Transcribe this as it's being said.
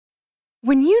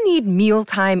When you need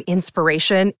mealtime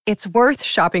inspiration, it's worth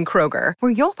shopping Kroger,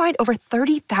 where you'll find over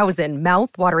 30,000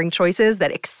 mouth-watering choices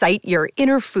that excite your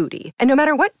inner foodie. And no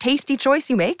matter what tasty choice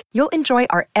you make, you'll enjoy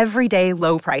our everyday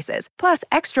low prices, plus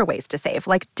extra ways to save,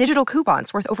 like digital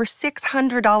coupons worth over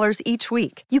 $600 each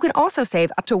week. You can also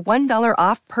save up to $1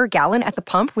 off per gallon at the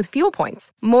pump with fuel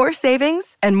points. More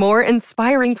savings and more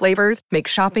inspiring flavors make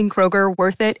shopping Kroger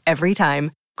worth it every time.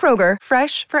 Kroger,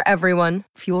 fresh for everyone.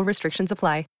 Fuel restrictions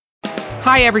apply.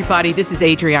 Hi, everybody. This is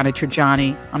Adriana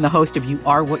Trajani. I'm the host of You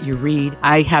Are What You Read.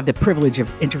 I have the privilege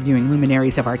of interviewing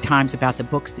luminaries of our times about the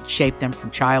books that shaped them from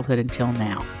childhood until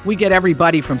now. We get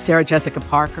everybody from Sarah Jessica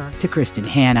Parker to Kristen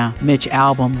Hanna, Mitch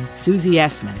Albom, Susie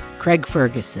Essman, Craig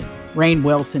Ferguson, Rainn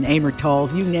Wilson, Amor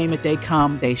Tolls, you name it, they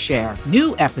come, they share.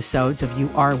 New episodes of You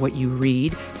Are What You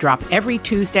Read drop every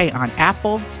Tuesday on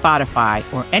Apple, Spotify,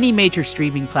 or any major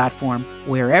streaming platform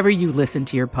wherever you listen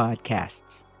to your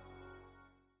podcasts.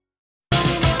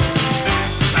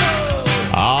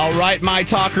 All right, my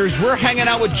talkers, we're hanging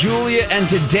out with Julia, and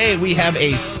today we have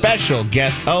a special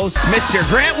guest host. Mr.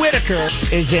 Grant Whitaker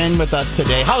is in with us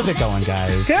today. How's it going,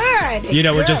 guys? Good. You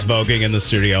know, we're just voguing in the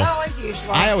studio. Oh, as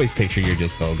usual. I always picture you're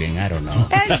just voguing. I don't know.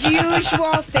 As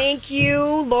usual, thank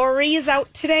you. Lori is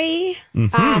out today.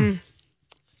 Mm-hmm.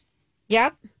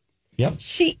 Yep.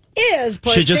 She is.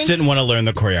 She just didn't want to learn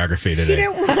the choreography today. She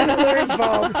didn't want to learn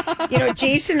Vogue. You know,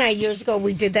 Jason and I, years ago,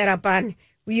 we did that up on...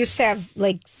 We used to have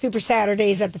like Super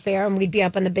Saturdays at the fair, and we'd be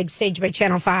up on the big stage by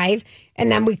Channel 5.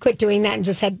 And then we quit doing that and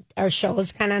just had our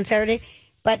shows kind of on Saturday.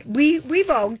 But we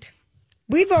vogued.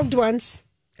 We vogued once.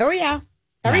 Oh, yeah.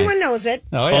 Everyone knows it.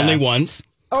 Oh, yeah. Only once.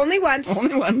 Only once.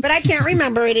 But I can't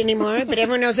remember it anymore. But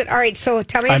everyone knows it. All right, so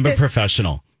tell me. I'm a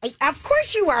professional. Of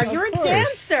course you are. You're a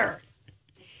dancer.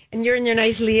 And you're in your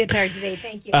nice leotard today.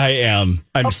 Thank you. I am.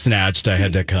 I'm snatched. I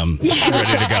had to come ready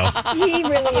to go. He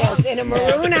really is. In a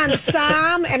maroon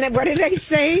ensemble. And what did I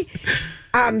say?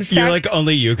 You're like,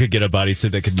 only you could get a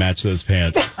bodysuit that could match those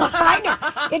pants. I know.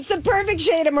 It's the perfect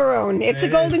shade of maroon. It's a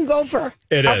golden gopher.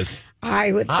 It is.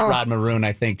 I would. Hot Rod Maroon,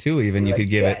 I think, too, even. You could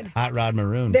give it Hot Rod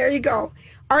Maroon. There you go.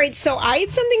 All right, so I had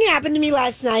something happen to me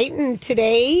last night, and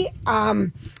today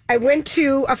I went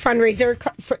to a fundraiser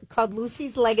called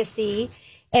Lucy's Legacy.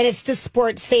 And it's to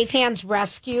support Safe Hands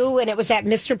Rescue. And it was at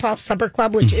Mr. Paul's Supper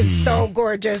Club, which is so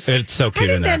gorgeous. It's so cute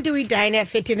in there. And then Dewey Dine at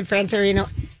 15th and Friends, you know.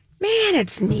 Man,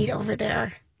 it's neat over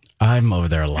there. I'm over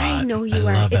there a lot. I know you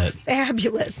are. Love It's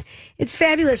fabulous. It's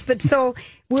fabulous. But so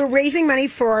we're raising money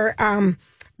for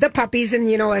the puppies and,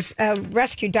 you know, a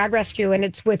rescue, dog rescue. And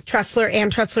it's with Trussler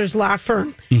and Trussler's law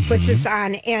firm puts this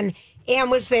on. And Ann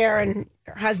was there and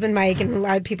her husband, Mike, and a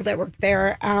lot of people that worked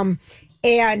there.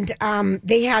 And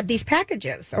they had these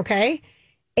packages, okay?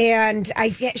 And I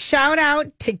shout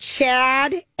out to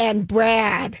Chad and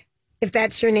Brad, if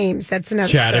that's your names. That's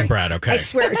another Chad story. and Brad, okay. I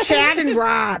swear, Chad and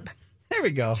Rob. There we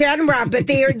go. Chad and Rob, but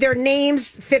their names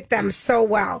fit them so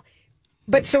well.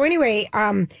 But so anyway,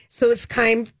 so it's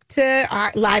time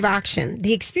to live auction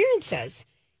the experiences.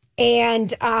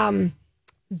 And,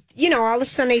 you know, all of a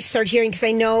sudden I start hearing, because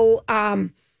I know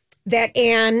that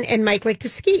Ann and Mike like to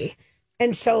ski.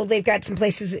 And so they've got some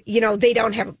places, you know, they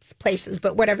don't have places,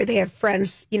 but whatever, they have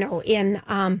friends, you know, in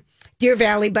Deer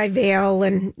Valley by Vail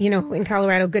and, you know, in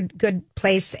Colorado, good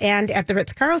place, and at the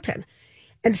Ritz-Carlton.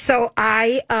 And so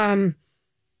I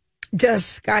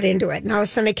just got into it. And all of a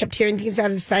sudden I kept hearing things out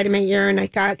of the side of my ear, and I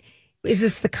thought, is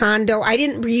this the condo? I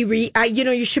didn't reread. You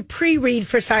know, you should pre-read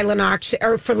for silent auction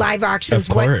or for live auctions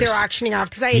what they're auctioning off,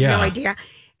 because I had no idea.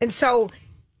 And so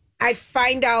I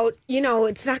find out, you know,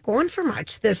 it's not going for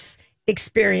much, this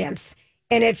experience,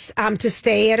 and it's to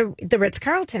stay at the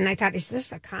Ritz-Carlton. I thought, is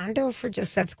this a condo for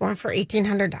just that's going for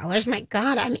 $1,800? My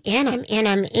God, I'm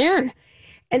in.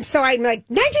 And so I'm like,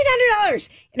 $1,900,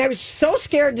 and I was so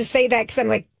scared to say that because I'm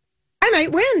like, I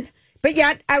might win, but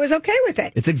yet I was okay with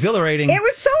it. It's exhilarating. It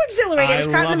was so exhilarating. It was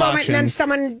caught in the moment, auctions. and then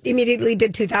someone immediately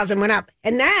did 2,000, went up,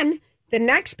 and then the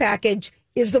next package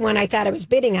is the one I thought I was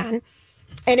bidding on,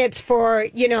 and it's for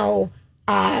you know,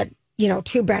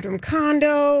 2-bedroom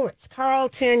condo, it's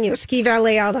Carlton, you know, ski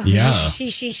valet, all the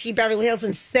she Beverly Hills,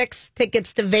 and 6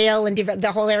 tickets to Vail and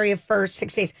the whole area for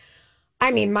 6 days. I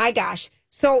mean, my gosh.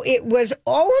 So it was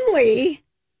only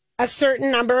a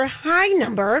certain number, high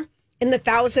number in the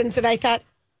thousands, that I thought,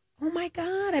 oh my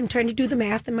God, I'm trying to do the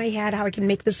math in my head, how I can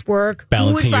make this work.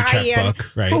 Balancing your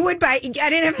checkbook, right? Who would buy? I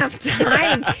didn't have enough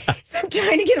time. So I'm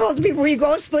trying to get hold of people. Will you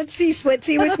go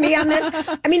splitsy with me on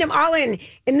this? I mean, I'm all in.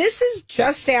 And this is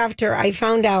just after I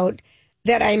found out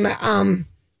that I'm,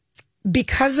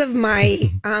 because of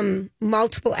my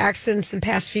multiple accidents in the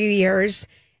past few years,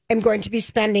 I'm going to be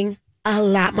spending a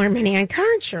lot more money on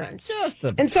car insurance.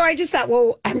 And so I just thought,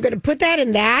 well, I'm going to put that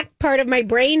in that part of my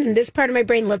brain and this part of my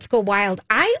brain. Let's go wild.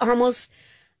 I was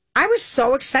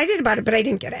so excited about it, but I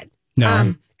didn't get it.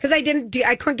 No. Because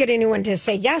I couldn't get anyone to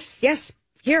say, yes,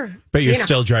 here. But you're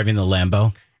still driving the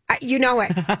Lambo? You know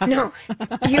it. No,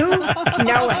 you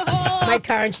know it. My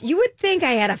car. You would think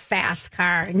I had a fast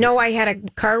car. No, I had a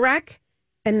car wreck.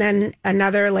 And then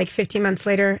another, 15 months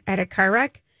later, I had a car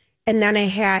wreck. And then I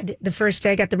had, the first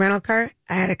day I got the rental car,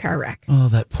 I had a car wreck. Oh,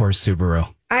 that poor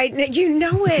Subaru. You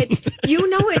know it. You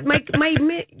know it.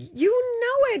 You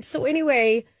know it. So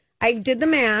anyway, I did the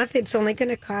math. It's only going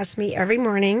to cost me every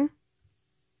morning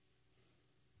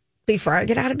before I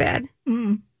get out of bed.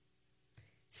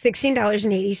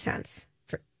 $16.80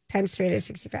 times 3 to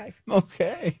 65.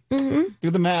 Okay. Do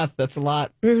the math. That's a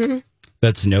lot.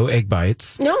 That's no egg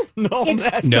bites. No,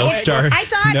 that's no star. I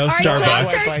thought, no all right, so I Starbucks.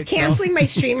 start canceling my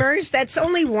streamers. That's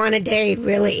only one a day,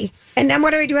 really. And then what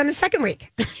do I do on the second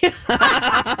week? But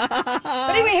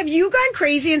anyway, have you gone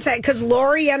crazy inside? Because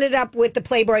Lori ended up with the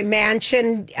Playboy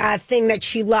Mansion thing that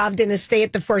she loved in a stay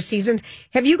at the Four Seasons.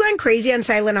 Have you gone crazy on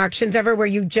silent auctions ever where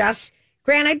you just...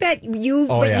 Grant, I bet you...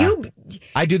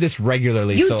 I do this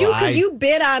regularly. You do because you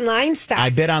bid online stuff.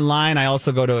 I bid online. I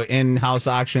also go to in-house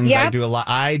auctions. Yep. I do a lot.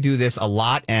 I do this a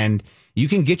lot, and you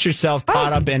can get yourself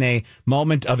caught up in a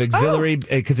moment of auxiliary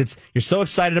because you're so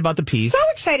excited about the piece.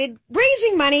 So excited.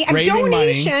 Raising money. A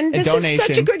donation. This is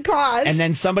such a good cause. And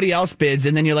then somebody else bids,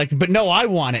 and then you're like, but no, I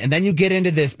want it. And then you get into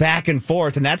this back and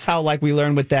forth, and that's how we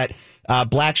learned with that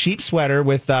black sheep sweater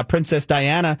with Princess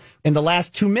Diana. In the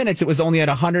last 2 minutes, it was only at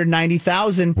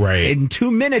 190,000. Right. In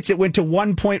 2 minutes, it went to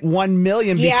 1.1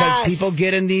 million because people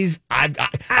get in these. I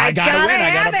gotta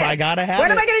win. I gotta have it.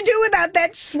 What am I gonna do without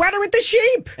that sweater with the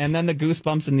sheep? And then the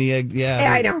goosebumps and the egg.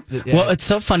 Yeah, I know. Well, it's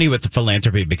so funny with the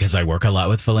philanthropy because I work a lot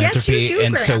with philanthropy, Yes, you do,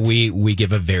 and so Grant. we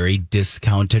give a very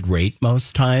discounted rate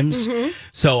most times.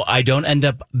 So I don't end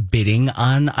up bidding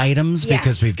on items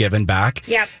because we've given back.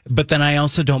 Yep. But then I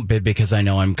also don't bid because I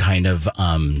know I'm kind of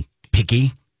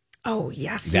picky. Oh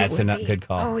yes, you That's would a be. good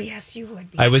call. Oh yes, you would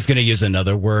be. I was going to use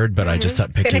another word, but I just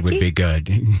thought picky would be good.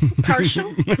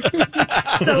 Partial,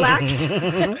 select.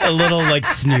 A little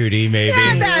snooty, maybe.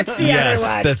 Yeah, that's the other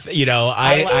one.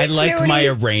 I like snooty. my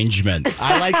arrangements.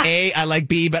 I like A, I like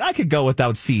B, but I could go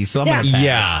without C, so I'm going to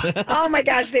pass. Yeah. Oh my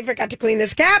gosh, they forgot to clean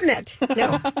this cabinet.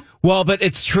 No. Well, but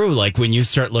it's true. When you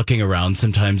start looking around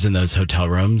sometimes in those hotel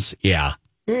rooms,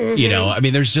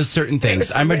 there's just certain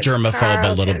things. I'm a germaphobe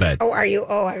a little bit. Oh, are you?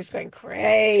 Oh, I was going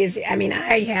crazy. I mean,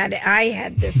 I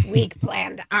had this week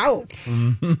planned out.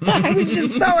 I was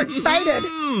just so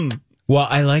excited. Well,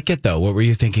 I like it though. What were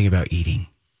you thinking about eating?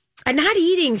 I'm not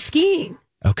eating, skiing.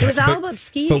 Okay. It was all about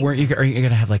skiing. But are you going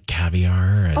to have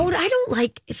caviar? I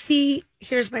don't see,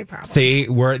 here's my problem. See,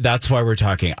 that's why we're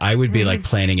talking. I would be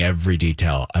planning every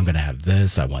detail. I'm going to have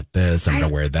this. I want this. I'm going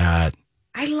to wear that.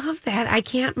 I love that. I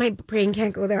can't. My brain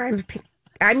can't go there.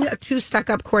 I'm too stuck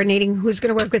up coordinating who's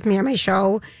going to work with me on my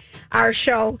show, our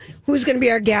show, who's going to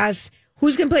be our guest,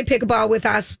 who's going to play pickleball with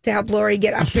us to help Lori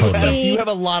get up to speed. You have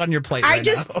a lot on your plate. I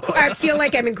feel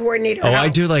like I'm in coordinator. I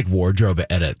do wardrobe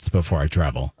edits before I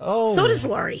travel. Oh, so does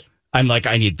Lori. I'm like,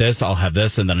 I need this. I'll have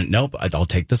this, and then nope, I'll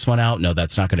take this one out. No,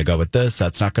 that's not going to go with this.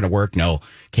 That's not going to work. No,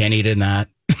 can't eat in that.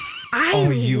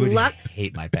 You would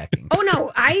hate my packing. Oh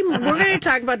no, we're going to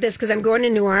talk about this because I'm going to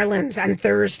New Orleans on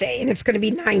Thursday, and it's going to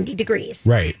be 90 degrees.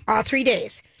 Right, all 3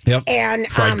 days. Yep, and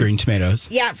fried green tomatoes.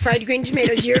 Yeah, fried green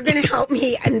tomatoes. You're going to help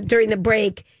me during the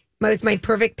break with my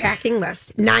perfect packing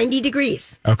list. 90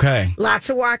 degrees. Okay, lots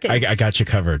of walking. I got you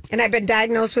covered. And I've been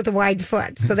diagnosed with a wide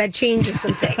foot, so that changes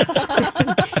some things.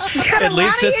 At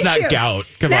least it's not gout.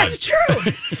 That's true.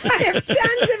 I have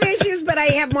tons of issues, but I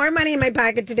have more money in my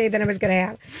pocket today than I was going to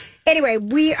have. Anyway,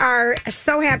 we are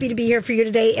so happy to be here for you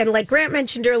today. And like Grant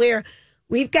mentioned earlier,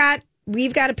 we've got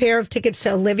a pair of tickets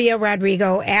to Olivia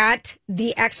Rodrigo at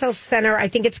the XL Center. I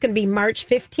think it's going to be March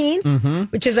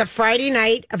 15th, which is a Friday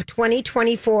night of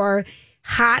 2024.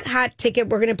 Hot ticket.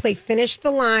 We're going to play Finish the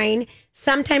Line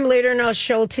sometime later in our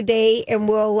show today, and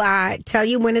we'll tell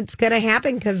you when it's going to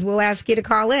happen because we'll ask you to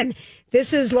call in.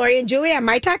 This is Lori and Julia on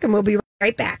My Talk, and we'll be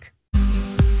right back.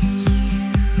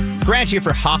 Grant here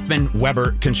for Hoffman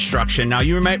Weber Construction. Now,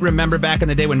 you might remember back in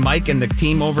the day when Mike and the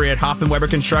team over at Hoffman Weber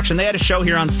Construction, they had a show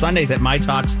here on Sundays at My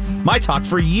Talk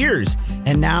for years.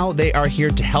 And now they are here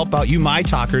to help out you My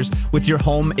Talkers with your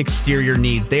home exterior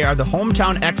needs. They are the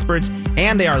hometown experts,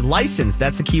 and they are licensed.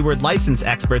 That's the keyword, licensed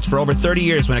experts for over 30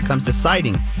 years when it comes to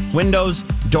siding, windows,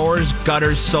 doors,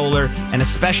 gutters, solar, and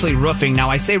especially roofing.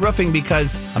 Now, I say roofing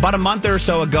because about a month or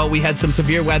so ago, we had some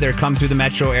severe weather come through the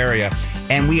metro area.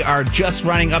 and we are just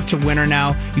running up to winter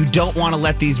now. You don't want to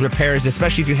let these repairs,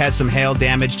 especially if you had some hail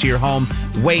damage to your home,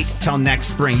 wait till next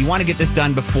spring. You want to get this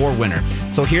done before winter.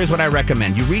 So here's what I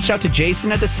recommend. You reach out to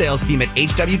Jason at the sales team at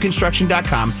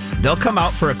hwconstruction.com. They'll come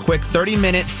out for a quick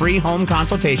 30-minute free home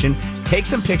consultation, take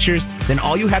some pictures, then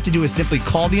all you have to do is simply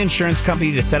call the insurance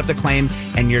company to set up the claim,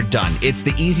 and you're done. It's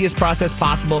the easiest process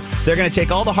possible. They're going to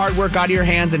take all the hard work out of your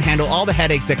hands and handle all the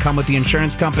headaches that come with the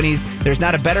insurance companies. There's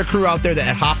not a better crew out there than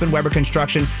at Hoffman Weber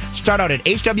Construction. Start out at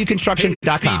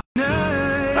hwconstruction.com.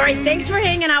 All right, thanks for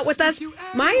hanging out with us.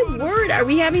 My word, are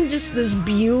we having just this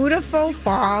beautiful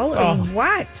fall or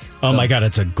what? Oh my God,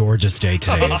 it's a gorgeous day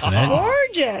today, isn't it?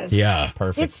 Gorgeous. Yeah.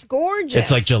 Perfect. It's gorgeous.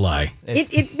 It's like July.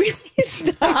 It really is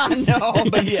nice. No,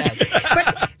 but yes.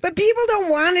 But people don't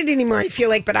want it anymore, I feel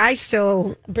like. But I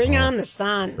still bring on the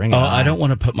sun. Bring it on. I don't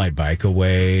want to put my bike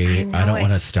away. I don't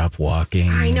want to stop walking.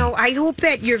 I know. I hope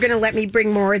that you're going to let me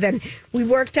bring more than... We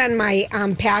worked on my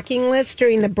packing list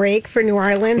during the break for New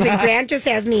Orleans, and Grant just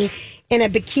has me in a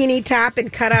bikini top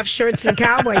and cut-off shirts and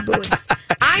cowboy boots.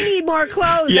 I need more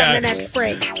clothes on the next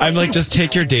break. I'm like, just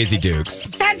take your Daisy Dukes.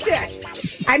 That's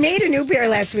it. I made a new pair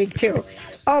last week, too.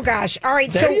 Oh, gosh. All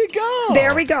right. There you go.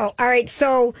 There we go. All right.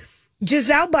 So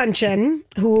Gisele Bündchen,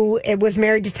 who was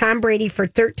married to Tom Brady for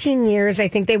 13 years. I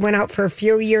think they went out for a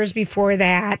few years before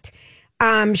that.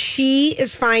 She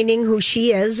is finding who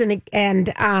she is.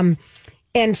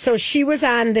 And so she was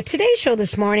on the Today Show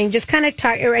this morning, just kind of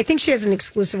I think she has an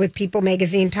exclusive with People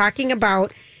Magazine talking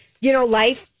about,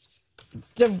 life,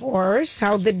 divorce,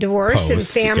 how the divorce and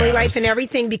family life and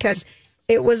everything, because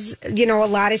it was, a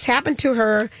lot has happened to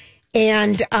her.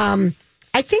 And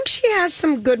I think she has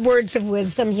some good words of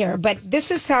wisdom here. But this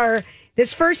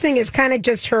first thing is kind of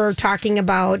just her talking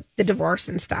about the divorce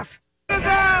and stuff.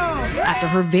 After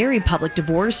her very public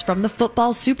divorce from the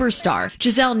football superstar,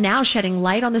 Gisele now shedding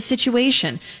light on the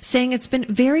situation, saying it's been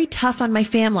very tough on my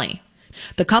family.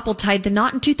 The couple tied the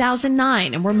knot in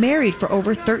 2009 and were married for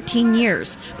over 13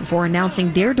 years before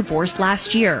announcing their divorce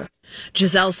last year.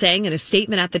 Gisele saying in a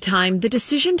statement at the time, the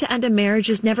decision to end a marriage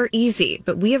is never easy,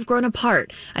 but we have grown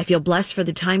apart. I feel blessed for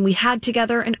the time we had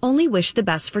together and only wish the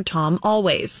best for Tom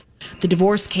always. The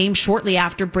divorce came shortly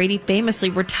after Brady famously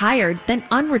retired, then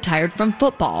unretired from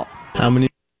football.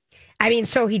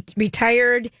 So he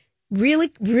retired,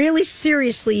 really, really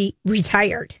seriously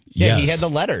retired. Yeah, he had the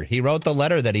letter. He wrote the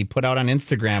letter that he put out on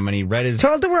Instagram, and he read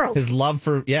told the world his love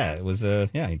for. Yeah, it was.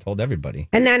 He told everybody.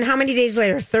 And then how many days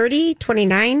later? 30,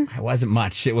 29? It wasn't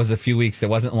much. It was a few weeks. It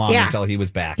wasn't long until he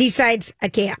was back. Decides I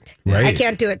can't. Right. I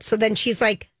can't do it. So then she's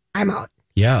like, I'm out.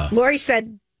 Yeah. Lori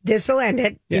said this will end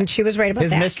it, and she was right about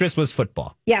his that. His mistress was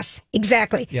football. Yes,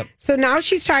 exactly. Yep. So now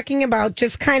she's talking about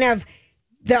just kind of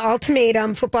the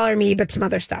ultimatum, football or me, but some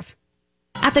other stuff.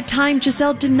 At the time,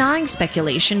 Gisele denying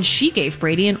speculation she gave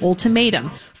Brady an ultimatum,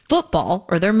 football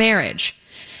or their marriage.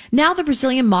 Now the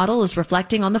Brazilian model is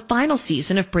reflecting on the final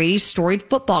season of Brady's storied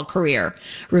football career,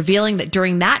 revealing that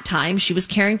during that time she was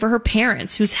caring for her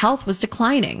parents whose health was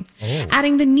declining.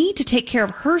 Adding the need to take care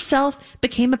of herself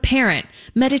became apparent.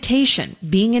 Meditation,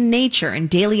 being in nature, and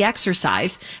daily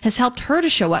exercise has helped her to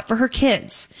show up for her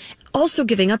kids. Also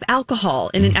giving up alcohol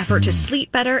in an effort to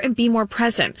sleep better and be more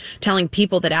present, telling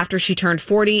people that after she turned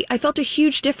 40, I felt a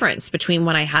huge difference between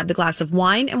when I had the glass of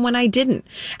wine and when I didn't.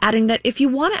 Adding that if you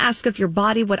want to ask of your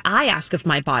body what I ask of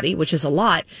my body, which is a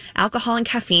lot, alcohol and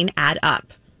caffeine add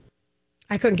up.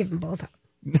 I couldn't give them both up.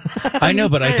 I know,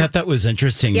 but I thought that was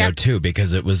interesting, though, too,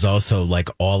 because it was also like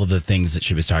all of the things that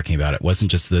she was talking about. It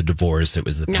wasn't just the divorce. It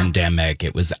was the pandemic.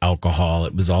 It was alcohol.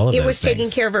 It was all of those things. It was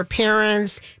taking care of her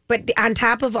parents. But on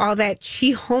top of all that,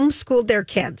 she homeschooled their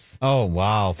kids. Oh,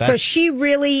 wow. So she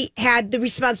really had the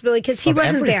responsibility because he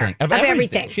wasn't there. Of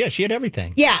everything. Yeah, she had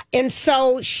everything. Yeah. And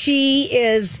so she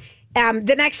is,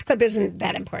 the next clip isn't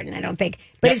that important, I don't think.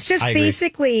 But it's just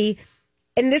basically...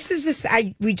 And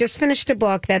we just finished a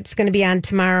book that's going to be on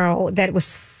tomorrow that was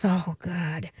so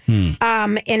good.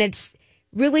 And it's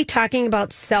really talking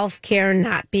about self-care,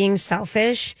 not being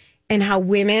selfish, and how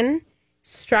women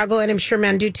struggle, and I'm sure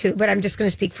men do too, but I'm just going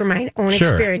to speak from my own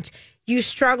experience. You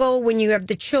struggle when you have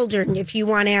the children. If you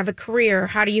want to have a career,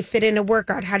 how do you fit in a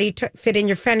workout? How do you fit in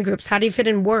your friend groups? How do you fit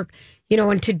in work?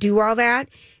 And to do all that,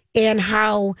 and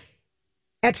how...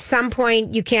 At some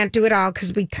point, you can't do it all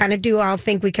because we kind of do all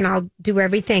think we can all do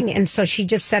everything. And so she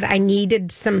just said, I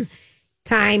needed some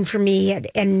time for me.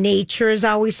 And nature is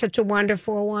always such a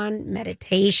wonderful one.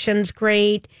 Meditation's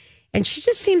great. And she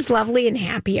just seems lovely and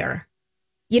happier.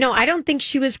 I don't think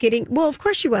she was getting, well, of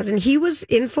course she wasn't. He was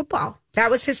in football. That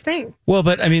was his thing. Well,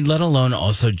 but I mean, let alone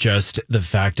also just the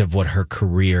fact of what her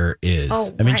career is.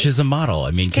 Oh, I mean, right. she's a model.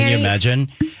 I mean, can you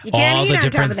imagine all the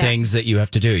different things that you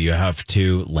have to do? You have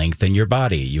to lengthen your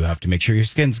body. You have to make sure your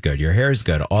skin's good, your hair is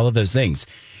good, all of those things.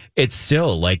 It's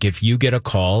still like if you get a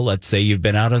call, let's say you've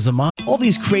been out as a model. All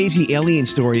these crazy alien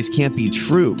stories can't be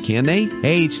true, can they?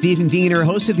 Hey, it's Stephen Diener,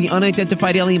 host of the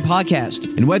Unidentified Alien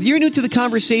Podcast. And whether you're new to the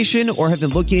conversation or have been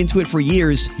looking into it for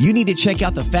years, you need to check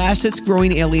out the fastest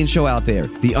growing alien show out there,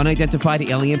 the Unidentified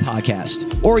Alien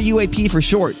Podcast, or UAP for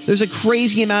short. There's a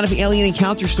crazy amount of alien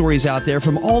encounter stories out there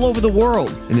from all over the world.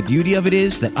 And the beauty of it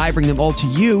is that I bring them all to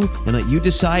you and let you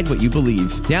decide what you believe.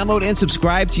 Download and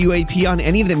subscribe to UAP on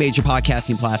any of the major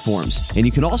podcasting platforms. And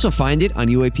you can also find it on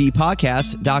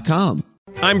UAPpodcast.com.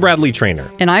 I'm Bradley Trainer.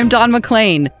 And I'm Don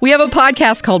McClain. We have a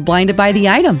podcast called Blinded by the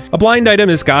Item. A blind item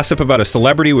is gossip about a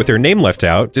celebrity with their name left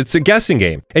out. It's a guessing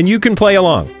game, and you can play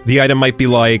along. The item might be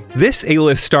like, this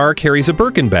A-list star carries a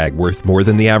Birkin bag worth more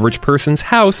than the average person's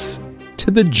house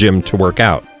to the gym to work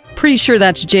out. Pretty sure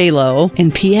that's J-Lo.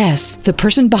 And P.S. the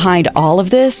person behind all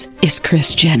of this is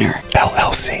Kris Jenner,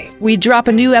 LLC. We drop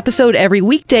a new episode every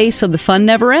weekday so the fun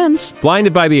never ends.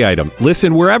 Blinded by the Item.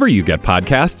 Listen wherever you get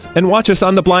podcasts and watch us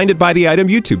on the Blinded by the Item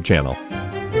YouTube channel.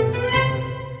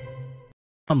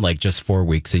 Like just 4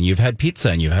 weeks and you've had pizza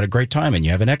and you've had a great time and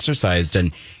you haven't exercised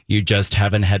and you just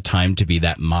haven't had time to be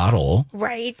that model.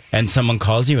 Right. And someone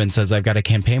calls you and says, I've got a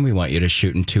campaign we want you to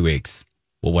shoot in 2 weeks.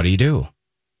 Well, what do?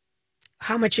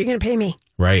 How much are you going to pay me?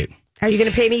 Right. Are you going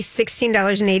to pay me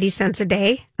 $16.80 a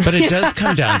day? But it does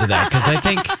come down to that because I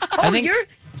think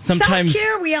sometimes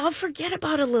self-care, we all forget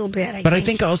about a little bit. I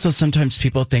think also sometimes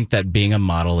people think that being a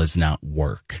model is not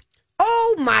work.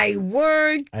 Oh my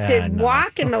word! To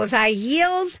walk in those high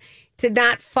heels, to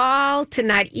not fall, to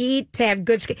not eat, to have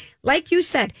good skin. Like you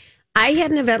said, I had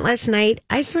an event last night.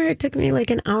 I swear it took me like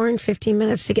an hour and 15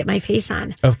 minutes to get my face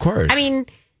on. Of course. I mean,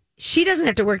 she doesn't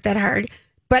have to work that hard.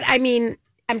 But I mean,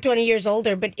 I'm 20 years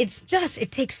older, but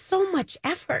it takes so much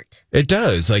effort. It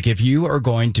does. Like if you are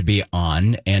going to be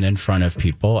on and in front of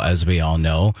people, as we all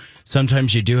know,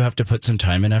 sometimes you do have to put some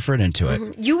time and effort into it.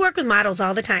 Mm-hmm. You work with models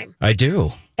all the time. I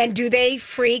do. And do they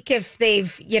freak if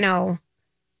they've,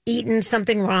 eaten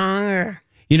something wrong or...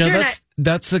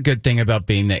 That's the good thing about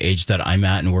being the age that I'm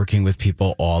at and working with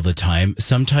people all the time.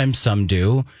 Sometimes some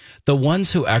do. The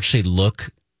ones who actually look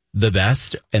the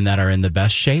best and that are in the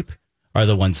best shape are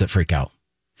the ones that freak out.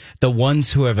 The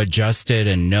ones who have adjusted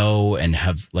and know and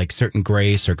have like certain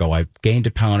grace or go, I've gained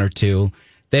a pound or two,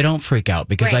 they don't freak out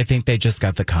because I think they just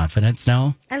got the confidence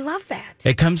now. I love that.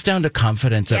 It comes down to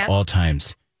confidence at all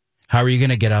times. How are you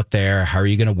going to get out there? How are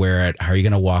you going to wear it? How are you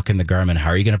going to walk in the garment? How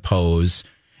are you going to pose?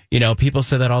 People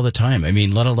say that all the time. I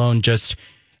mean, let alone just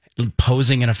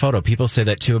posing in a photo. People say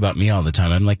that too about me all the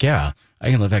time. I'm like, yeah,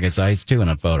 I can look like a size 2 in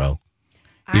a photo.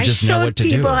 You just know what to do.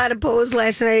 I showed people how to pose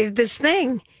last night at this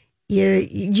thing.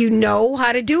 You know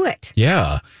how to do it.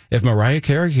 Yeah. If Mariah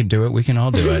Carey can do it, we can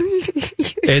all do it.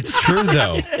 It's true,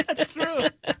 though. It's true.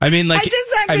 I mean,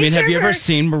 have you ever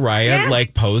seen Mariah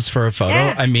pose for a photo?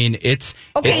 Yeah. I mean, it's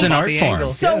an art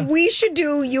form. So we should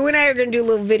you and I are going to do a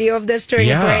little video of this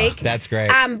during a break. That's great.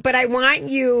 But I want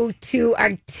you to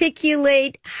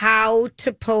articulate how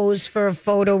to pose for a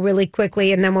photo really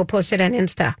quickly, and then we'll post it on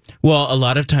Insta. Well, a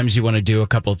lot of times you want to do a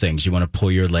couple things. You want to pull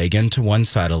your leg into one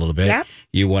side a little bit. Yep.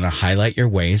 You want to highlight your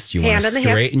waist. You want to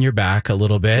straighten your back a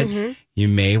little bit. Mm-hmm. You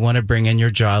may want to bring in your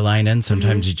jawline in.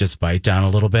 Sometimes you just bite down a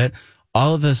little bit.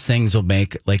 All of those things will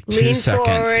make like 2 Lean seconds.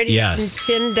 Forward, yes. And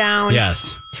chin down.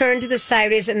 Yes. Turn to the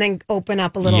sideways and then open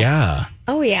up a little. Yeah.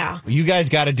 Oh, yeah. You guys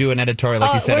got to do an editorial,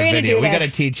 like you said, a video. We got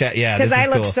to teach it. Yeah. Because I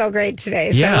look so great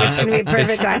today. So it's going to be a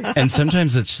perfect one. And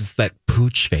sometimes it's just that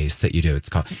pooch face that you do. It's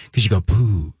called, because you go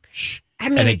pooch.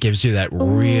 And it gives you that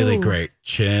really great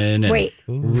chin and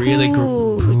really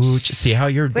pooch. See how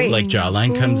your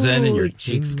jawline comes in and your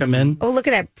cheeks come in? Oh, look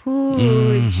at that pooch.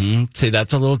 Mm-hmm. See,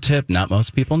 that's a little tip. Not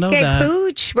most people know that.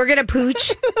 Pooch. We're going to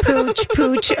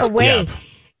pooch away. Yeah.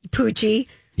 Poochie.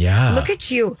 Yeah. Look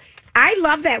at you. I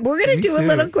love that. We're going to do a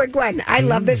little quick one. I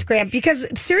love this, Graham, because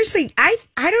seriously, I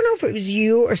don't know if it was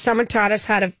you or someone taught us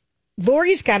how to.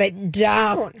 Lori's got it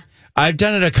down. I've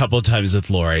done it a couple of times with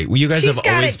Lori. You guys have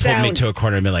always pulled me to a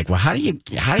corner and been like, well, how do you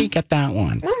get that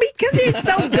one? Well, because you're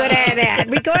so good at it.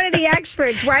 We go to the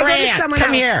experts. Why go to someone else?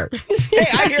 Come here. Hey,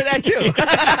 I hear that too.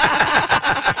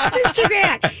 Mr.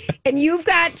 Grant. And you've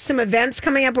got some events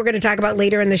coming up we're going to talk about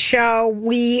later in the show.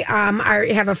 We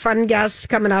have a fun guest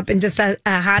coming up in just a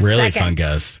hot really second. Really fun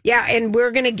guest. Yeah, and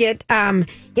we're going to get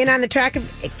in on the track.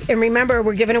 And remember,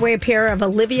 we're giving away a pair of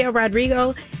Olivia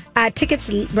Rodrigo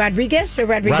tickets. Rodriguez or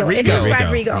Rodrigo? Rodrigo. It is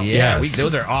Rodrigo. Yeah, Yes.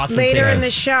 those are awesome. Later in tickets.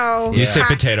 the show. You say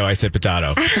potato, I say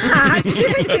potato.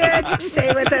 Good.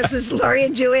 Stay with us. This is Lori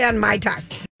and Julia on My Talk.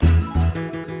 Hey,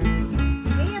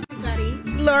 everybody.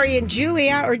 Lori and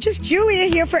Julia, or just Julia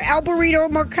here for El Burrito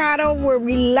Mercado, where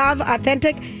we love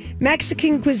authentic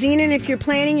Mexican cuisine. And if you're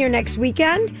planning your next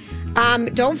weekend,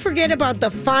 don't forget about the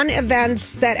fun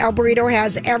events that El Burrito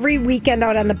has every weekend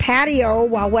out on the patio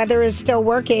while weather is still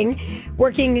working,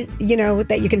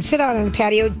 that you can sit out on the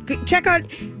patio. Check out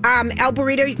El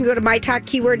Burrito. You can go to My Talk,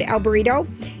 keyword El Burrito.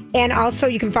 And also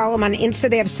you can follow them on Insta.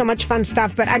 They have so much fun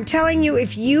stuff. But I'm telling you,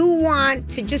 if you want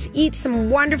to just eat some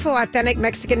wonderful, authentic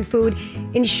Mexican food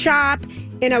and shop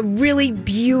in a really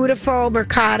beautiful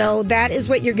mercado, that is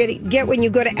what you're going to get when you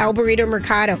go to El Burrito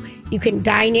Mercado. You can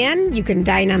dine in. You can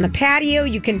dine on the patio.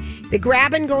 The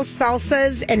grab-and-go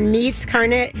salsas and meats,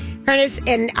 carnes,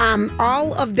 and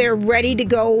all of their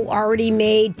ready-to-go, already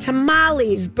made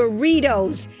tamales,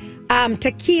 burritos,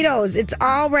 taquitos. It's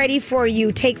all ready for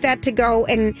you. Take that to go,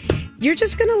 and you're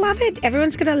just going to love it.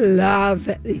 Everyone's going to love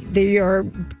that you're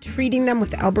treating them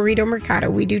with El Burrito Mercado.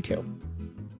 We do, too.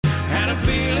 We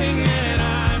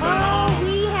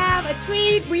have a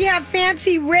tweet. We have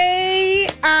Fancy Ray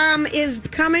is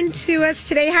coming to us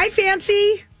today. Hi,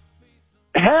 Fancy.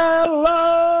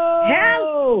 Hello.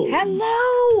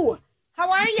 Hello.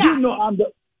 How are you? You know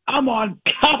I'm on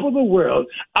top of the world.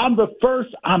 I'm the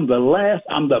first. I'm the last.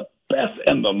 I'm the best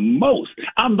and the most.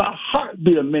 I'm the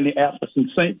heartbeat of Minneapolis and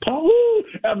St. Paul. Ooh,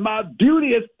 and my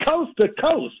beauty is coast to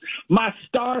coast. My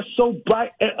star so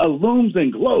bright it illumes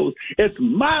and glows. It's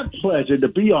my pleasure to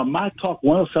be on My Talk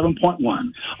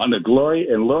 107.1 on the Glory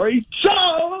and Lori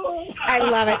Show. I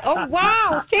love it. Oh,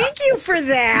 wow. Thank you for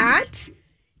that.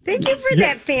 Thank you for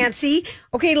that, Fancy.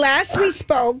 Okay, last we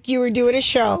spoke, you were doing a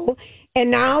show,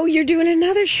 and now you're doing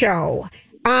another show.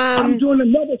 I'm doing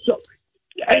another show.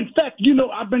 In fact,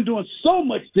 I've been doing so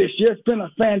much this year. It's been a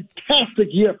fantastic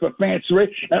year for Fancy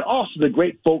Ray and also the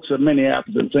great folks of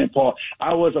Minneapolis and St. Paul.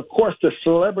 I was, of course, the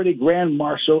celebrity grand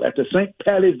marshal at the St.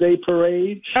 Patty's Day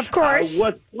Parade. Of course. I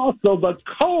was also the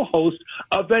co-host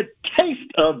of the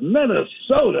Taste of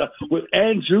Minnesota with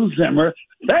Andrew Zimmer.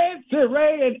 Fancy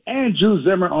Ray and Andrew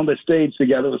Zimmer on the stage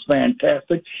together. It was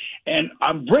fantastic. And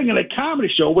I'm bringing a comedy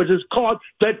show, which is called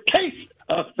The Taste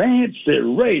of Fancy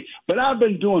Ray. But I've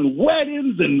been doing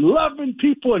weddings and loving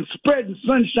people and spreading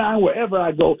sunshine wherever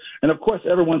I go. And, of course,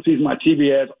 everyone sees my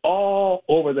TV ads all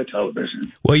over the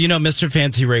television. Well, Mr.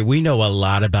 Fancy Ray, we know a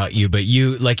lot about you, but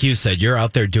you, like you said, you're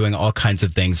out there doing all kinds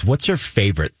of things. What's your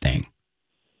favorite thing?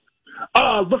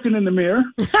 Looking in the mirror.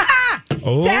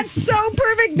 Oh. That's so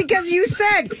perfect because you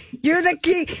said you're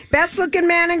the best looking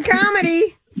man in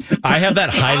comedy. I have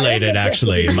that highlighted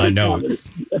actually in my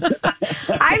notes.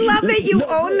 I love that you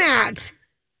own that.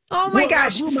 Oh my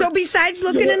gosh. So besides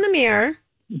looking in the mirror,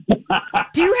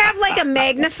 do you have like a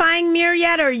magnifying mirror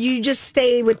yet, or you just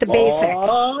stay with the basic?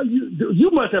 Oh,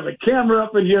 you must have a camera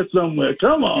up in here somewhere.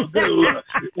 Come on.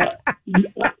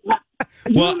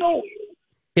 Well,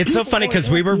 it's so funny because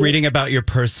we were reading about your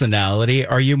personality.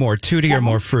 Are you more tooty or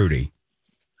more fruity?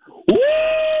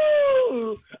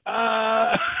 Woo!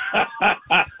 I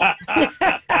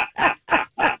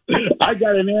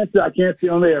got an answer I can't see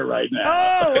on air right now.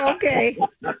 Oh, okay.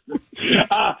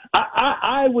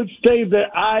 I would say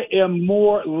that I am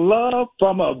more love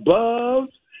from above,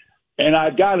 and I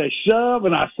got a shove,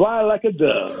 and I fly like a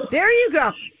dove. There you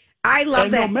go. I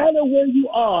love that. No matter where you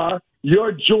are,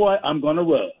 your joy I'm going to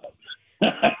rub.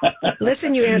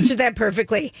 Listen, you answered that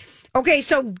perfectly. Okay,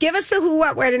 so give us the who,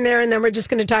 what, when, and there, and then we're just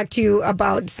going to talk to you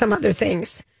about some other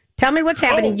things. Tell me what's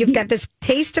happening. You've got this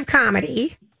taste of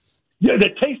comedy. Yeah, the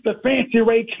Taste of Fancy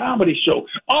Ray comedy show.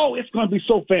 Oh, it's going to be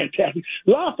so fantastic.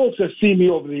 A lot of folks have seen me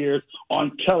over the years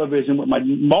on television with my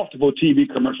multiple TV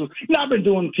commercials. I've been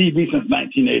doing TV since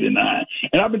 1989,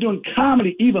 and I've been doing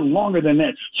comedy even longer than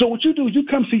that. So what you do is you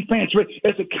come see Fancy Ray.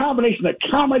 It's a combination of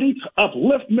comedy,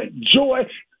 upliftment, joy.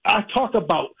 I talk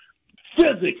about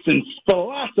physics and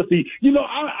philosophy.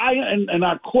 And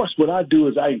of course, what I do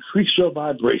is I increase your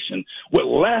vibration with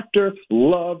laughter,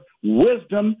 love,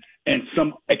 wisdom, and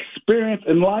some experience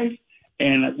in life.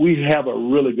 And we have a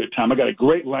really good time. I got a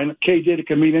great lineup. KJ the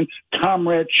comedian,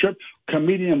 Comrade Trip,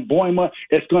 comedian Boima.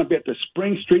 It's going to be at the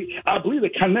Spring Street. I believe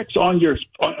it connects on your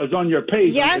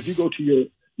page. Yes. If you go to your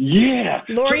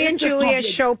Lori and Julia's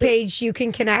show page, you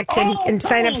can connect and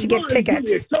sign up to get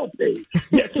tickets.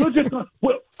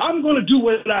 Well, I'm going to do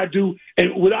what I do.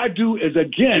 And what I do is,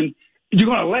 again, you're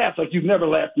going to laugh like you've never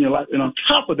laughed in your life. And on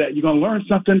top of that, you're going to learn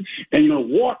something, and you're going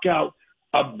to walk out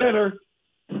a better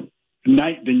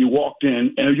night than you walked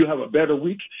in, and you have a better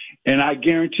week. And I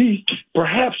guarantee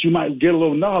perhaps you might get a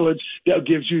little knowledge that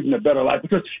gives you even a better life.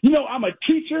 Because, I'm a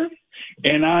teacher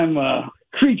and I'm a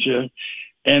creature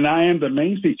and I am the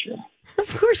main feature.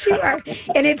 Of course you are.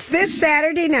 And it's this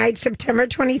Saturday night, September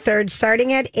 23rd,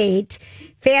 starting at 8.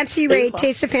 Fancy Ray,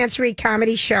 Taste of Fancy Ray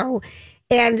comedy show.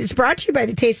 And it's brought to you by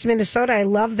the Taste of Minnesota. I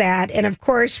love that. And of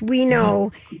course, we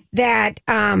know that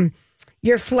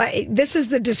this is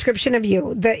the description of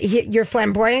you. Your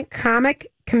flamboyant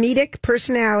comedic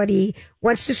personality,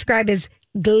 once described as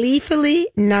gleefully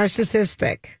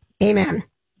narcissistic. Amen.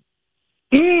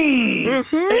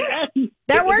 Actually,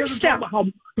 that works still.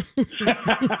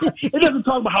 It doesn't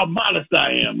talk about how modest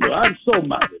I am, though. I'm so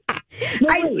modest. No,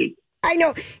 really. I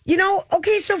know.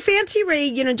 Okay, so Fancy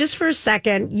Ray, just for a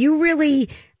second, you've really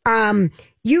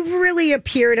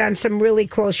appeared on some really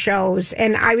cool shows.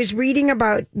 And I was reading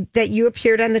about that you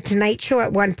appeared on The Tonight Show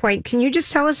at one point. Can you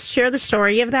just share the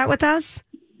story of that with us?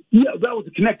 Yeah, that was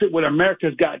connected with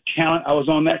America's Got Talent. I was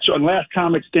on that show. And Last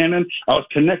Comic Standing, I was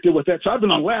connected with that. So I've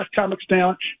been on Last Comic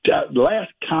Standing,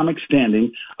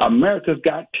 America's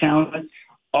Got Talent,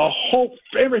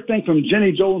 everything from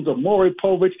Jenny Jones to Maury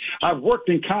Povich. I've worked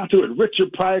in concert with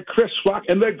Richard Pryor, Chris Rock,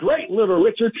 and the great Little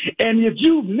Richard. And if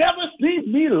you've never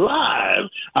seen me live,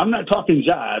 I'm not talking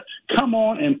jive, come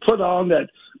on and put on that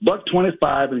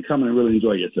 $1.25 and come and really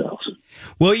enjoy yourselves.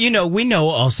 Well, we know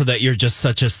also that you're just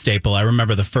such a staple. I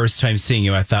remember the first time seeing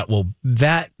you, I thought, well,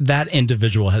 that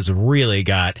individual has really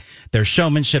got their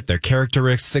showmanship, their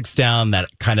characteristics down,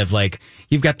 that kind of like,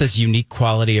 you've got this unique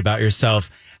quality about yourself.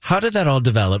 How did that all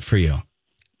develop for you?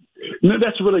 No,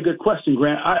 that's a really good question,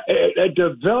 Grant. It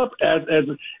developed as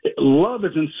love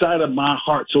is inside of my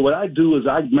heart. So what I do is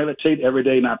I meditate every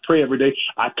day and I pray every day.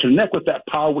 I connect with that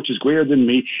power which is greater than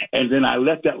me, and then I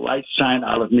let that light shine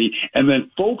out of me. And then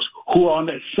folks who are on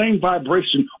that same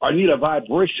vibration or need a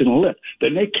vibration lift,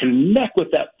 then they connect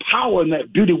with that power and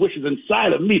that beauty which is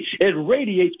inside of me. It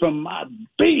radiates from my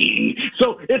being.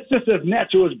 So it's just as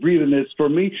natural as breathing is for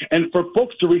me. And for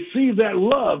folks to receive that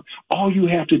love, all you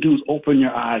have to do is open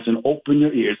your eyes and open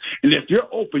your ears. And if you're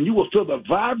open, you will feel the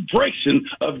vibration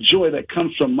of joy that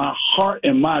comes from my heart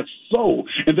and my soul.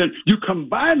 And then you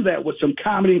combine that with some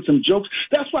comedy and some jokes.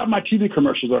 That's why my TV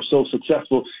commercials are so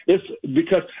successful. It's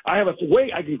because I have a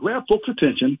way I can grab folks'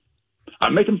 attention, I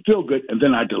make them feel good, and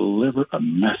then I deliver a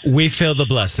message. We feel the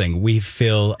blessing.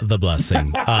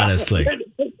 Honestly.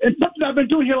 And something I've been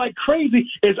doing here like crazy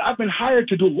is I've been hired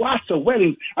to do lots of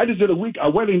weddings. I just did a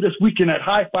wedding this weekend at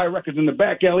Hi-Fi Records in the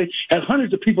back alley. Has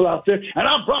hundreds of people out there, and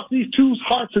I brought these two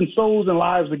hearts and souls and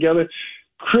lives together.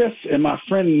 Chris and my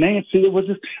friend Nancy. It was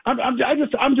just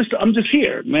I'm just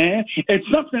here, man. It's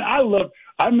something I love.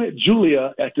 I met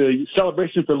Julia at the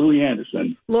celebration for Louis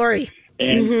Anderson. Lori.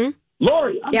 And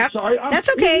Lori, I'm sorry. That's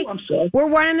okay. I'm sorry. We're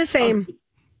one and the same.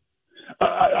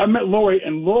 I met Lori,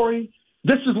 and Lori,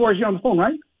 this is Lori here on the phone,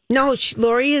 right? No,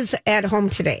 Lori is at home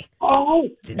today. Oh,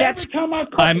 that's every time I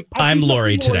call, I'm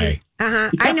Lori today.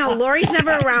 I know. Lori's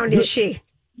never around, is she?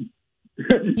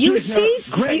 Grant,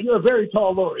 you're a very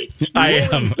tall Lori. I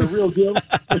am. The real deal.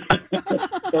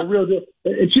 The real deal.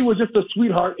 And she was just a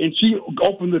sweetheart, and she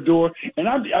opened the door. And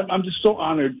I'm just so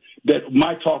honored that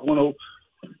My Talk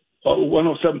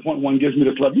 107.1 gives me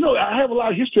this love. I have a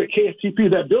lot of history at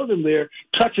KSTP. That building there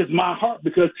touches my heart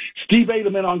because Steve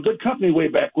Adelman on Good Company way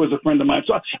back was a friend of mine.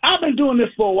 So I've been doing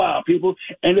this for a while, people.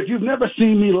 And if you've never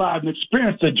seen me live and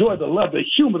experienced the joy, the love, the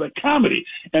humor, the comedy,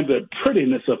 and the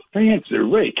prettiness of Fancy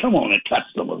Ray, come on and touch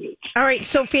some of it. All right.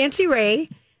 So Fancy Ray,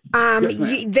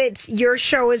 your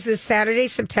show is this Saturday,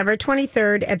 September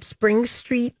 23rd at Spring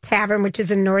Street Tavern, which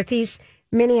is in Northeast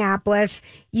Minneapolis.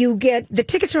 You get the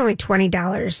tickets are only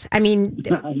 $20. I mean,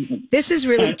 this is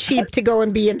really cheap to go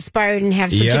and be inspired and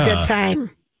have such a good time.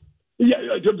 Yeah,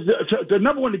 the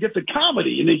number one to get the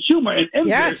comedy and the humor and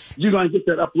yes, you're going to get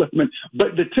that upliftment.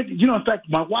 But the ticket, in fact,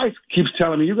 my wife keeps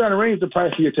telling me you got to raise the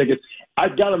price of your tickets. I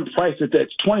got them priced at that.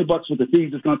 It's $20 with the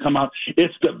fees that's going to come out.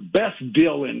 It's the best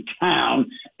deal in town,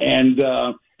 and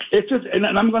it's just, and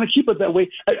I'm going to keep it that way.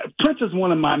 Prince is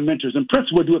one of my mentors, and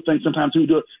Prince would do a thing sometimes. He would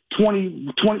do it 20.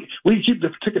 We keep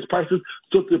the tickets prices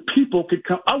so the people could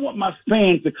come. I want my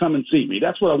fans to come and see me.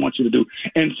 That's what I want you to do.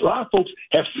 And a lot of folks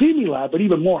have seen me live, but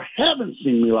even more haven't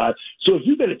seen me live. So if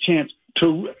you get a chance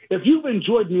if you've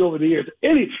enjoyed me over the years,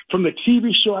 from the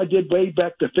TV show I did way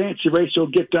back, the Fancy Ray Show,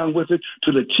 Get Down With It,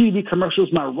 to the TV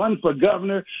commercials, my run for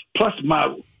governor, plus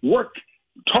my work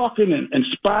talking and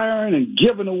inspiring and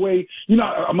giving away.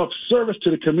 I'm of service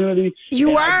to the community.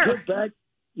 You are. I give back.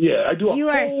 Yeah, I do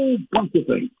a whole bunch of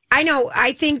things. I know.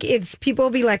 I think people will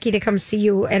be lucky to come see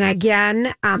you. And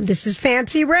again, this is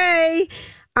Fancy Ray.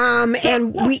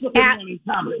 And we at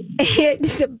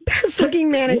it's the best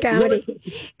looking man in comedy.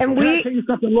 And Can I tell you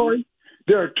something, Lori?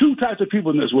 There are two types of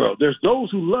people in this world. There's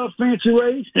those who love Fancy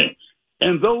Ray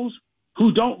and those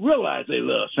who don't realize they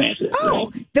love Fancy Ray.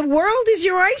 Oh, the world is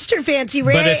your oyster, Fancy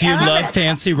Ray. But if you love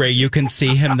Fancy Ray, you can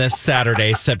see him this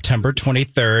Saturday, September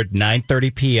 23rd,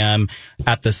 9:30 p.m.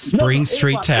 at the Spring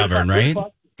Street Tavern, right?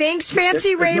 Thanks,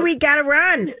 Fancy Ray. We got to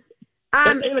run.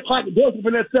 8 o'clock, the doors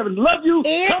open at 7. Love you.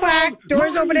 8 o'clock,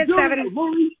 doors open at 7.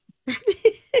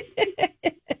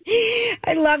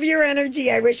 I love your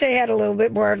energy. I wish I had a little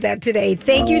bit more of that today.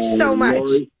 Thank you so much.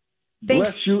 Lori,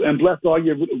 bless you and bless all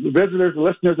your visitors and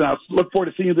listeners, and I'll look forward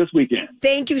to seeing you this weekend.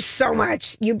 Thank you so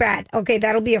much. You bet. Okay,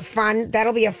 that'll be a fun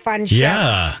show.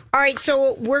 Yeah. All right,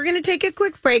 so we're going to take a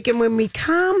quick break, and when we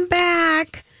come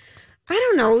back, I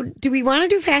don't know, do we want to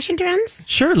do fashion trends?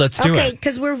 Sure, let's do it. Okay,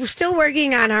 because we're still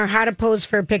working on our how to pose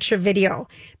for a picture video,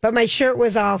 but my shirt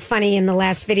was all funny in the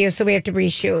last video, so we have to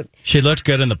reshoot. She looked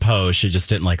good in the pose. She just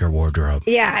didn't like her wardrobe.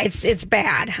 Yeah, it's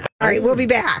bad. All right, we'll be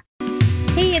back.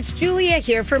 Hey, it's Julia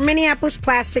here for Minneapolis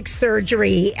Plastic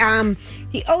Surgery.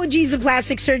 The OGs of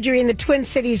plastic surgery in the Twin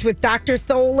Cities with Dr.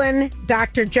 Tholen,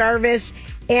 Dr. Jarvis,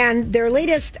 and their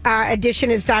latest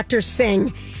addition is Dr.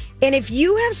 Singh. And if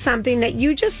you have something that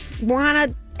you just want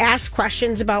to ask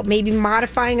questions about, maybe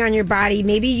modifying on your body,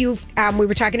 maybe we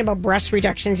were talking about breast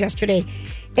reductions yesterday.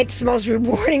 It's the most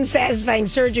rewarding, satisfying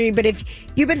surgery. But if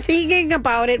you've been thinking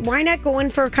about it, why not go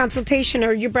in for a consultation?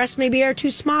 Or your breasts maybe are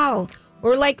too small.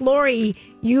 Or like Lori,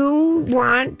 you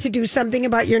want to do something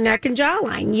about your neck and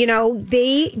jawline. You know,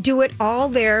 they do it all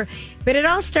there. But it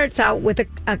all starts out with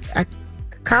a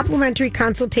complimentary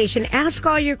consultation. Ask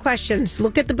all your questions.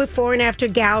 Look at the before and after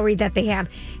gallery that they have.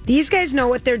 These guys know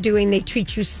what they're doing. They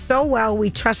treat you so well.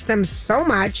 We trust them so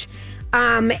much.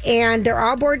 And they're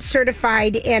all board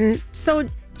certified. And so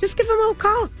just give them a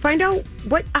call. Find out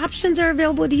what options are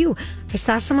available to you. I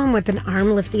saw someone with an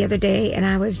arm lift the other day and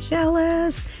I was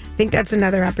jealous. I think that's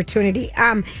another opportunity.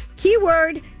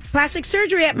 Keyword, plastic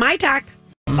surgery at My Talk.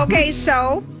 Okay,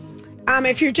 so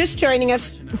if you're just joining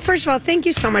us, first of all, thank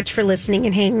you so much for listening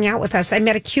and hanging out with us. I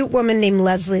met a cute woman named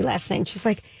Leslie last night. She's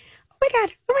like, oh my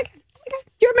God,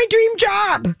 you're my dream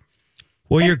job.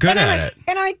 Well, you're good at it.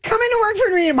 And I come into work for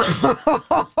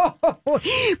tomorrow.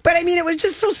 But I mean, it was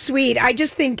just so sweet. I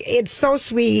just think it's so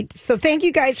sweet. So thank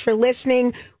you guys for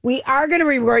listening. We are going to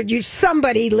reward you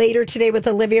somebody later today with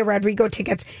Olivia Rodrigo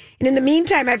tickets. And in the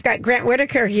meantime, I've got Grant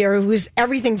Whitaker here, who's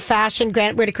everything fashion,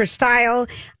 Grant Whitaker Style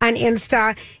on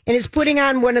Insta, and is putting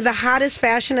on one of the hottest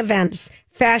fashion events,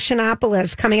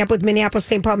 Fashionopolis, coming up with Minneapolis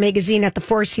St. Paul Magazine at the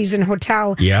Four Seasons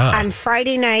Hotel on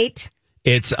Friday night.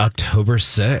 It's October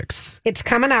 6th. It's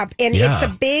coming up, and it's a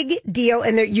big deal,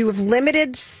 and you have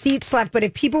limited seats left, but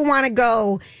if people want to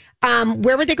go,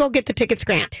 where would they go get the tickets,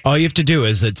 Grant? All you have to do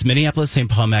is it's Minneapolis St.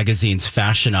 Paul Magazine's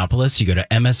Fashionopolis. You go to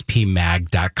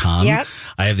mspmag.com. Yep.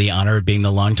 I have the honor of being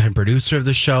the longtime producer of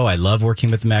the show. I love working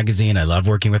with the magazine. I love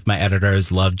working with my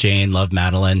editors. Love Jane, love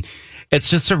Madeline. It's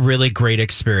just a really great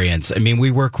experience. I mean, we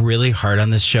work really hard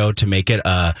on this show to make it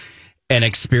an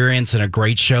experience and a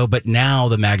great show, but now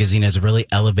the magazine has really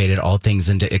elevated all things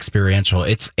into experiential.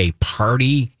 It's a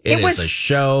party. It is a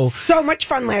show. So much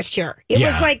fun last year. It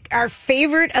was like our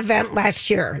favorite event last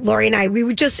year, Lori and I. We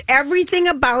were just everything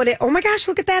about it. Oh my gosh,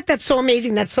 look at that. That's so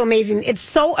amazing. That's so amazing. It's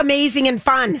so amazing and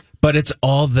fun. But it's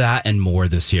all that and more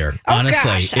this year. Oh, honestly,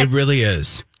 gosh. it really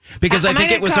is. Because I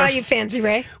think it was call you Fancy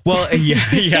Ray. Well,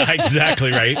 yeah,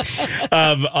 exactly right.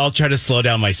 I'll try to slow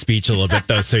down my speech a little bit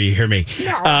though, so you hear me.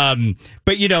 No.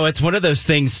 But you know, it's one of those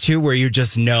things too where you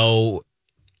just know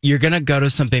you're going to go to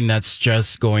something that's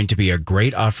just going to be a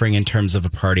great offering in terms of a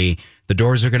party. The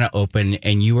doors are going to open,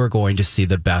 and you are going to see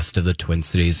the best of the Twin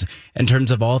Cities in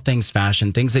terms of all things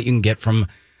fashion, things that you can get from.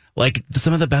 Like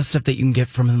some of the best stuff that you can get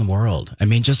from in the world. I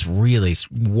mean, just really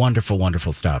wonderful,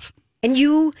 wonderful stuff.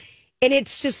 And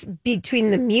it's just between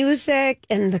the music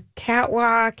and the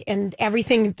catwalk and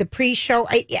everything, the pre-show.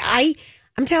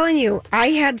 I'm telling you,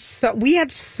 we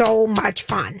had so much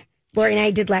fun. Lori and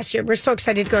I did last year. We're so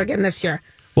excited to go again this year.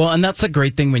 Well, and that's a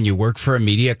great thing when you work for a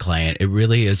media client. It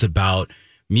really is about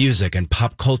music and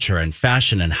pop culture and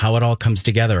fashion and how it all comes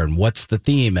together and what's the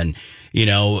theme. And, you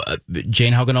know,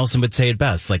 Jane Haugen Olsen would say it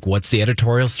best, like, what's the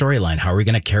editorial storyline? How are we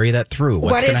going to carry that through?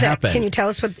 What's going to happen? Can you tell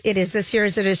us what it is this year?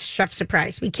 Is it a chef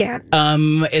surprise? We can't.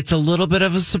 It's a little bit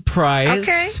of a surprise.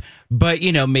 Okay. But,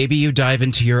 you know, maybe you dive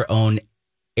into your own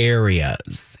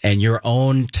areas and your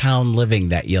own town living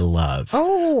that you love.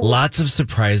 Oh. Lots of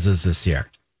surprises this year.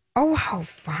 Oh, how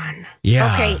fun.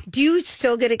 Yeah. Okay. Do you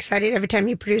still get excited every time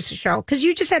you produce a show? Because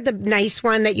you just had the nice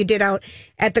one that you did out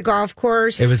at the golf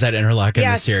course. It was at Interlochen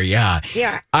this year. Yeah.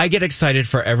 Yeah. I get excited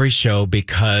for every show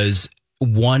because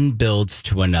one builds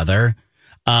to another.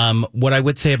 What I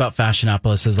would say about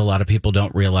Fashionopolis is a lot of people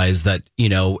don't realize that,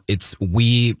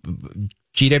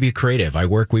 GW Creative.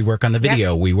 We work on the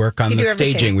video. We work on the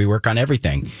staging. Everything. We work on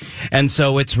everything. And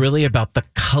so it's really about the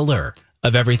color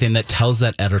of everything that tells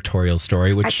that editorial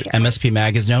story, which MSP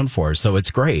Mag is known for. So it's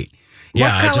great.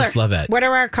 Yeah, I just love it. What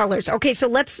are our colors? Okay, so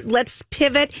let's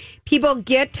pivot. People,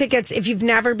 get tickets. If you've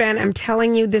never been, I'm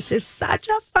telling you, this is such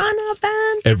a fun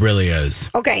event. It really is.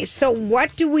 Okay, so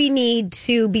what do we need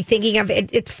to be thinking of?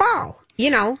 It's fall,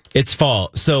 It's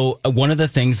fall. So one of the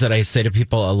things that I say to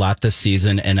people a lot this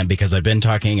season, and because I've been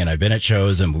talking and I've been at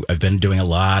shows and I've been doing a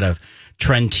lot of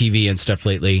trend TV and stuff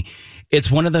lately,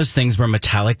 it's one of those things where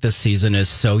metallic this season is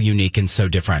so unique and so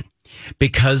different.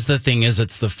 Because the thing is,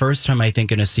 it's the first time I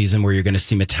think in a season where you're going to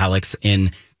see metallics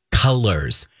in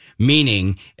colors.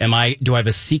 Meaning, do I have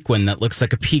a sequin that looks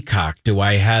like a peacock? Do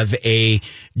I have a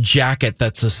jacket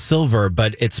that's a silver,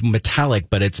 but it's metallic,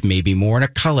 but it's maybe more in a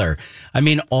color? I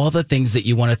mean, all the things that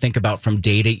you want to think about from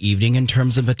day to evening in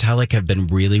terms of metallic have been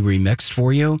really remixed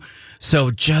for you.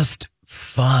 So just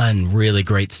fun, really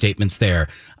great statements there.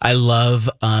 I love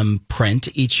print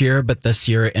each year, but this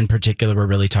year in particular, we're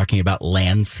really talking about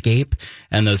landscape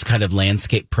and those kind of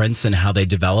landscape prints and how they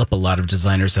develop. A lot of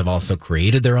designers have also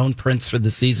created their own prints for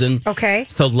the season. Okay.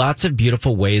 So lots of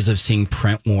beautiful ways of seeing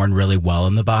print worn really well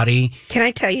in the body. Can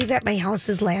I tell you that my house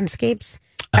is landscapes?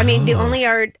 I mean, the only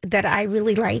art that I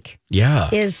really like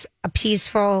is a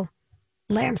peaceful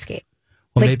landscape.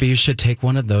 Well, maybe you should take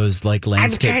one of those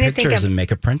landscape pictures and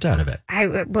make a print out of it.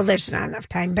 Well, there's not enough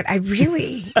time, but I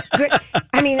really good.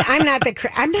 I mean, I'm not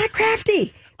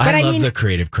crafty. But I love the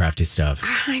creative, crafty stuff.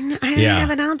 I don't have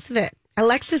an ounce of it.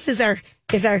 Alexis is our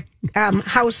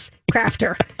house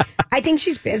crafter. I think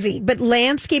she's busy, but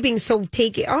landscaping. So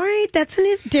all right, that's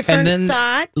a different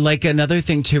thought. Like another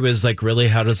thing too is really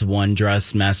how does one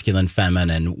dress masculine,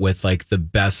 feminine with the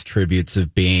best tributes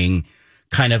of being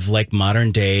kind of like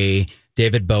modern day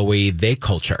David Bowie, they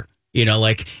culture.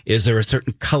 Is there a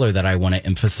certain color that I want to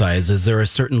emphasize? Is there a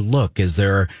certain look?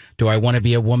 Do I want to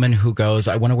be a woman who goes,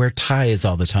 I want to wear ties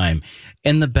all the time?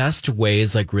 In the best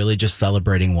ways, really just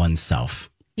celebrating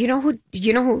oneself. You know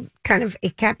who kind of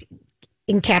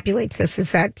encapsulates this,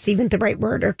 is that's even the right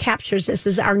word, or captures this,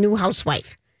 is our new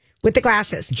housewife with the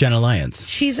glasses. Jenna Lyons.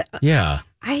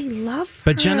 I love her.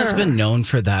 But Jenna's been known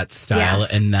for that style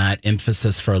and that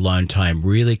emphasis for a long time,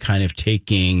 really kind of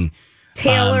taking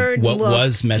tailored what look.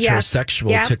 Was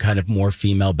metrosexual to kind of more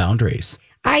female boundaries.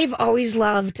 I've always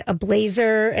loved a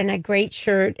blazer and a great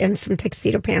shirt and some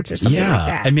tuxedo pants or something like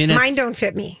that. I mean, mine don't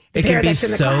fit me. It can be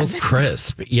so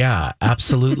crisp. Yeah,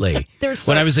 absolutely.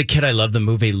 When I was a kid, I loved the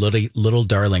movie Little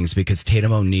Darlings because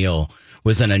Tatum O'Neal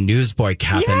was in a newsboy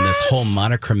cap in this whole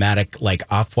monochromatic,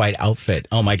 off-white outfit.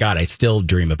 Oh my God, I still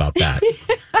dream about that.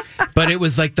 But it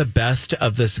was the best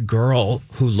of this girl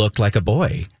who looked like a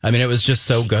boy. I mean, it was just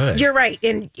so good. You're right.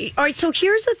 And all right, so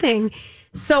here's the thing.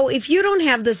 So if you don't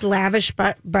have this lavish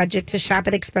budget to shop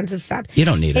at expensive stuff, you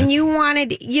don't need it. And you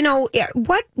wanted,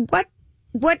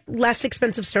 what less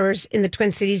expensive stores in the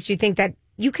Twin Cities do you think that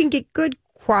you can get good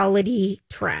quality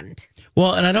trend?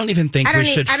 Well, and I don't even think we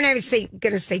should. I'm not even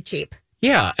going to say cheap.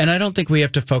 Yeah, and I don't think we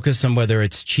have to focus on whether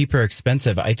it's cheap or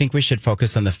expensive. I think we should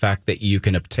focus on the fact that you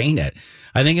can obtain it.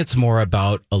 I think it's more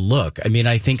about a look. I mean,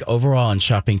 I think overall in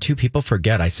shopping too, people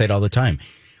forget, I say it all the time,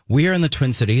 we are in the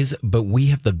Twin Cities, but we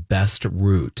have the best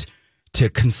route to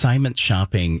consignment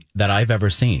shopping that I've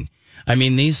ever seen. I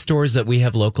mean, these stores that we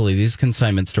have locally, these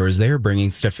consignment stores, they are bringing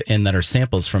stuff in that are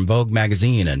samples from Vogue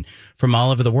magazine and from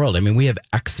all over the world. I mean, we have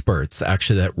experts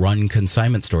actually that run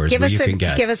consignment stores where you can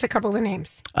get. Give us a couple of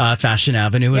names. Fashion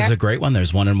Avenue is a great one.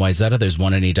 There's one in Wayzata. There's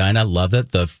one in Edina. Love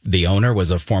it. The owner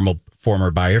was a former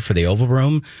buyer for the Oval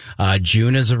Room.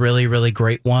 June is a really, really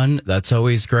great one. That's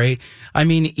always great. I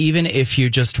mean, even if you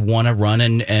just want to run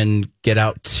and get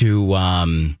out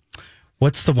to...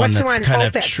 What's the one that's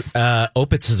kind Opitz. of...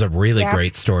 Opitz is a really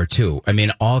great store, too. I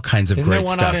mean, all kinds of great stuff.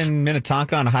 Isn't there one out in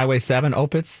Minnetonka on Highway 7,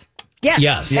 Opitz?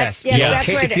 Yes. That's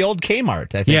the old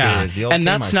Kmart, I think it is. The old and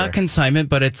that's Kmart not there. consignment,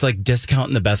 but it's discount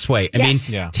in the best way. I mean,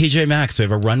 TJ Maxx, we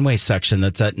have a runway section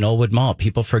that's at Knollwood Mall.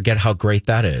 People forget how great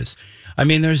that is. I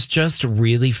mean, there's just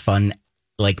really fun,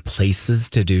 places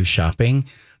to do shopping.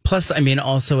 Plus, I mean,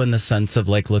 also in the sense of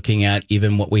looking at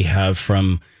even what we have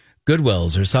from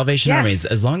Goodwills or Salvation Armies,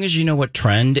 as long as you know what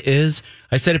trend is.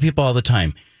 I say to people all the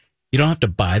time, you don't have to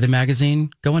buy the magazine.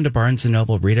 Go into Barnes &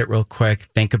 Noble, read it real quick,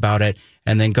 think about it,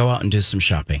 and then go out and do some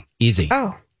shopping. Easy.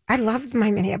 Oh, I love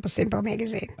my Minneapolis St. Paul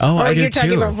magazine. Oh, I do you're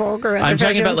talking too. about Vogue or other I'm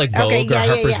talking about like Vogue or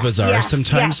Harper's Bazaar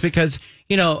sometimes because,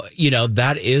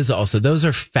 that is also, those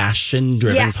are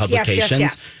fashion-driven publications.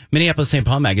 Yes. Minneapolis St.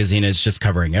 Paul magazine is just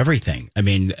covering everything. I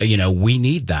mean, we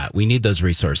need that. We need those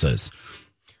resources.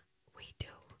 We do.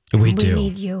 We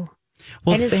need you.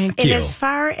 Well, thank you. And as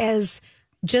far as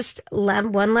just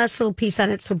one last little piece on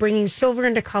it, so bringing silver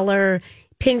into color,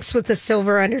 pinks with the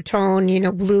silver undertone,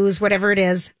 blues, whatever it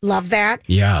is. Love that.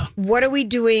 Yeah. What are we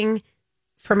doing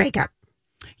for makeup?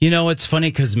 It's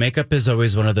funny because makeup is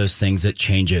always one of those things that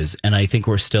changes. And I think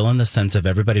we're still in the sense of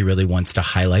everybody really wants to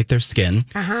highlight their skin,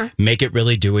 make it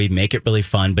really dewy, make it really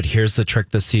fun. But here's the trick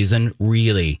this season,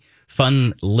 really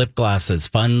fun lip glosses,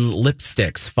 fun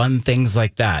lipsticks, fun things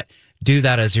like that. Do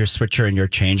that as your switcher and your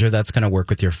changer. That's going to work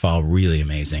with your fall really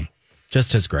amazing.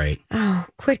 Just as great. Oh,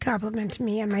 quit complimenting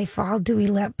me on my fall dewy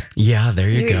lip. Yeah, there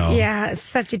you go. Yeah, it's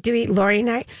such a dewy. Lori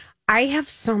and I have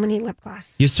so many lip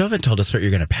gloss. You still haven't told us what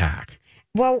you're going to pack.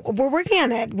 Well, we're working on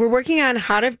that. We're working on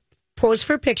how to pose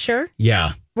for a picture.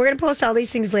 Yeah. We're going to post all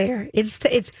these things later.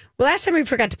 Last time we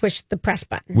forgot to push the press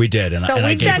button. We did, and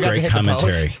I gave great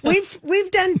commentary.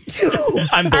 We've done 2.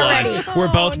 I'm blonde. Already.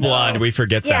 We're both blonde. We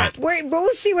forget that. Yeah, we'll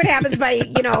see what happens by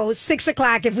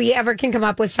 6:00 if we ever can come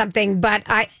up with something. But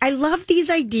I love these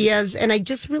ideas, and I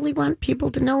just really want people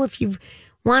to know if you've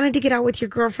wanted to get out with your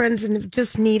girlfriends and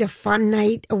just need a fun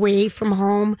night away from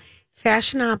home,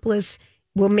 Fashionopolis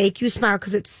will make you smile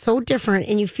because it's so different,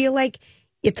 and you feel like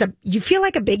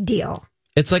a big deal.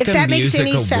 It's like a music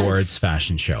awards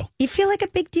fashion show. You feel like a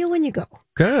big deal when you go.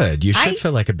 Good. You should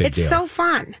feel like a big deal. It's so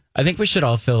fun. I think we should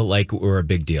all feel like we're a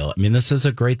big deal. I mean, this is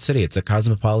a great city. It's a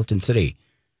cosmopolitan city.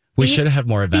 We should have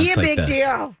more events like this. Be a big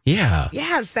deal. Yeah.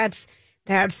 Yes, that's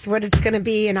what it's going to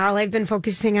be. And all I've been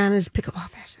focusing on is pickleball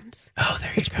fashions. Oh,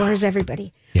 there you which go. bores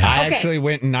everybody. Yeah. I actually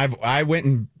went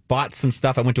and bought some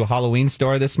stuff. I went to a Halloween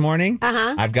store this morning.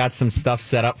 I've got some stuff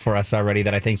set up for us already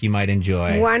that I think you might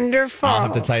enjoy. Wonderful. I'll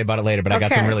have to tell you about it later, but I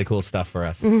got some really cool stuff for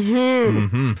us.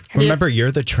 Remember,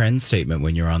 you're the trend statement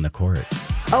when you're on the court.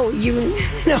 Oh, you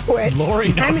know it.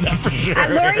 Lori knows that for sure.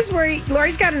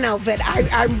 Lori's got an outfit.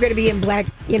 I'm going to be in black,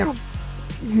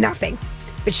 nothing.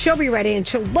 But she'll be ready and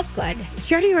she'll look good.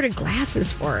 She already ordered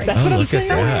glasses for her. That's what I'm saying.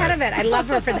 So ahead of it. I love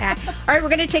her for that. All right, we're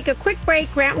going to take a quick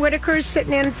break. Grant Whitaker's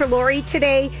sitting in for Lori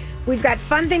today. We've got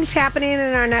fun things happening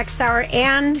in our next hour,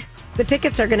 and the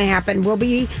tickets are going to happen. We'll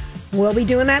be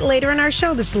doing that later in our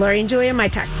show. This is Lori and Julia, My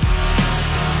Talk.